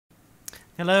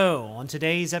Hello. On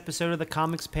today's episode of the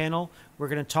Comics Panel, we're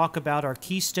going to talk about our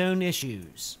Keystone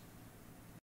issues.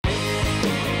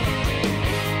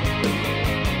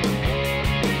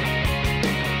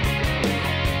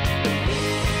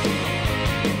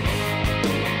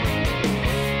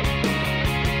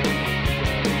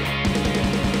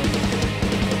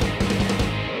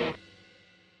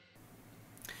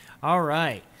 All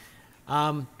right.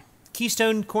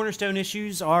 Keystone Cornerstone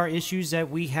issues are issues that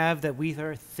we have that we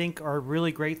think are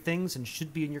really great things and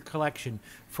should be in your collection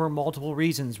for multiple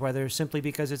reasons, whether simply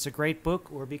because it's a great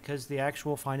book or because the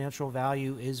actual financial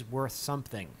value is worth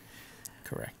something.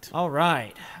 Correct. All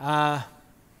right.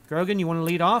 Grogan, you want to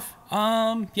lead off?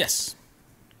 Yes.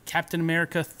 Captain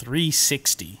America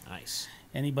 360. Nice.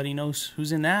 Anybody knows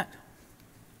who's in that?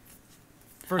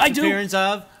 First appearance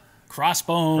of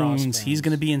Crossbones. He's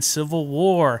going to be in Civil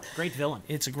War. Great villain.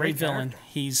 It's a great villain.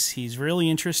 He's really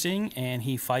interesting, and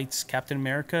he fights Captain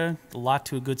America a lot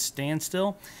to a good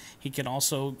standstill. He can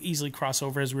also easily cross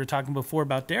over, as we were talking before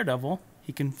about Daredevil.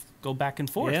 He can go back and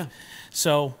forth. Yeah.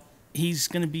 So he's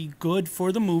going to be good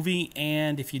for the movie,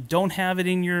 and if you don't have it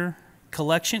in your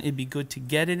collection, it'd be good to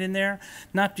get it in there,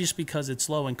 not just because it's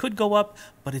low and could go up,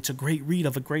 but it's a great read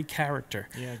of a great character.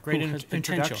 Yeah, great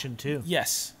introduction, too.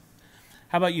 Yes.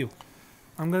 How about you?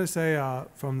 I'm going to say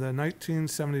from the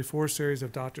 1974 series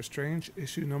of Doctor Strange,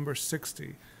 issue number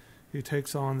 60. He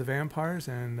takes on the vampires,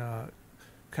 and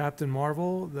Captain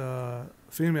Marvel, the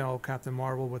female Captain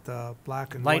Marvel with the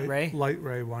black and Light ray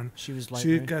one. She was Light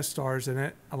She Ray. guest stars in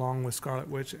it along with Scarlet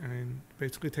Witch, and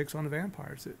basically takes on the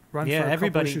vampires. It runs for a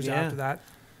everybody, couple issues after that.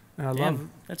 And I love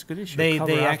that's a good issue. They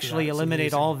cover after actually that. It's eliminate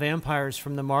amazing. all vampires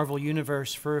from the Marvel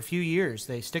Universe for a few years.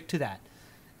 They stick to that.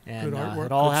 And Good artwork,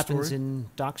 it all good happens story. in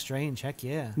Doc Strange. Heck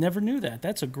yeah. Never knew that.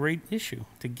 That's a great issue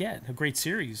to get. A great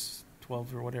series,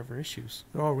 12 or whatever issues.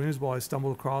 They're all reasonable. I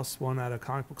stumbled across one at a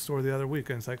comic book store the other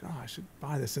week, and it's like, oh, I should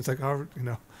buy this. It's like, oh, you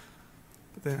know,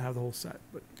 but they didn't have the whole set.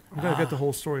 But I'm gonna get the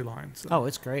whole storyline. So. Oh,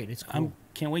 it's great. It's cool.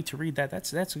 Can't wait to read that.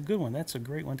 That's a good one. That's a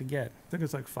great one to get. I think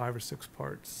it's like 5 or 6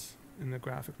 parts in the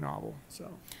graphic novel. So.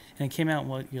 And it came out in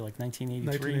what year, like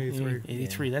 1983? 1983.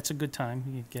 83. Yeah. That's a good time.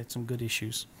 You get some good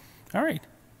issues. All right.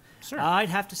 Sir. I'd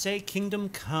have to say Kingdom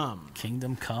Come.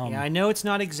 Kingdom Come. Yeah, I know it's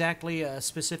not exactly a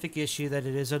specific issue, that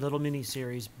it is a little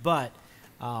mini-series, but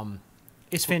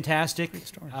it's fantastic. Great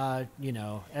story. You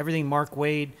know, everything Mark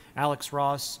Waid, Alex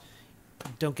Ross,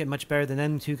 don't get much better than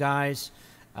them two guys.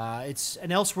 It's an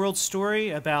Elseworld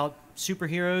story about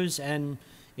superheroes and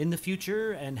in the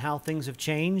future and how things have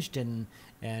changed and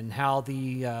how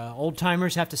the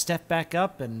old-timers have to step back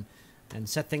up and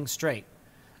set things straight.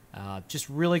 Just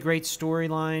really great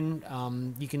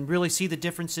storyline. You can really see the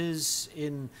differences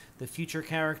in the future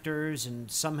characters, and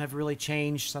some have really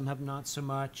changed, some have not so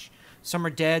much. Some are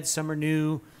dead, some are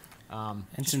new. And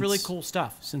just really cool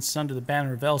stuff. Since it's under the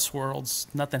banner of Elseworlds,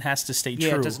 nothing has to stay true.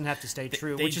 Yeah, it doesn't have to stay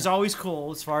true, which is always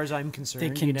cool as far as I'm concerned.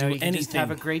 They can you know, do you can just anything.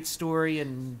 have a great story,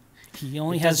 and He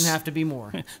only it has doesn't have to be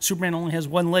more. Superman only has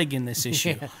one leg in this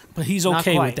issue, Yeah. but he's Not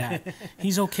okay with quite. that.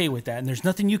 He's okay with that, and there's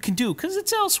nothing you can do because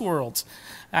it's Elseworlds.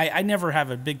 I never have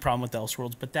a big problem with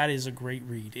Elseworlds, but that is a great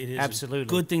read. It is Absolutely a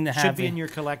good thing to have. Should be in your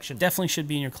collection. Definitely should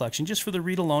be in your collection, just for the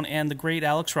read alone, and the great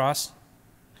Alex Ross,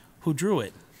 who drew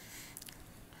it.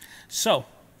 So,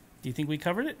 do you think we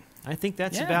covered it? I think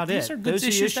that's Yeah, about these it. are good Those are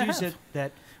issues to issues have.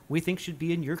 that we think should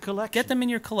be in your collection. Get them in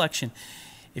your collection.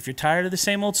 If you're tired of the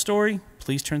same old story,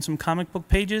 please turn some comic book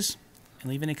pages and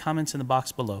leave any comments in the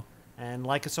box below. And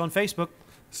like us on Facebook.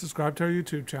 Subscribe to our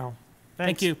YouTube channel. Thanks.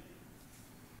 Thank you.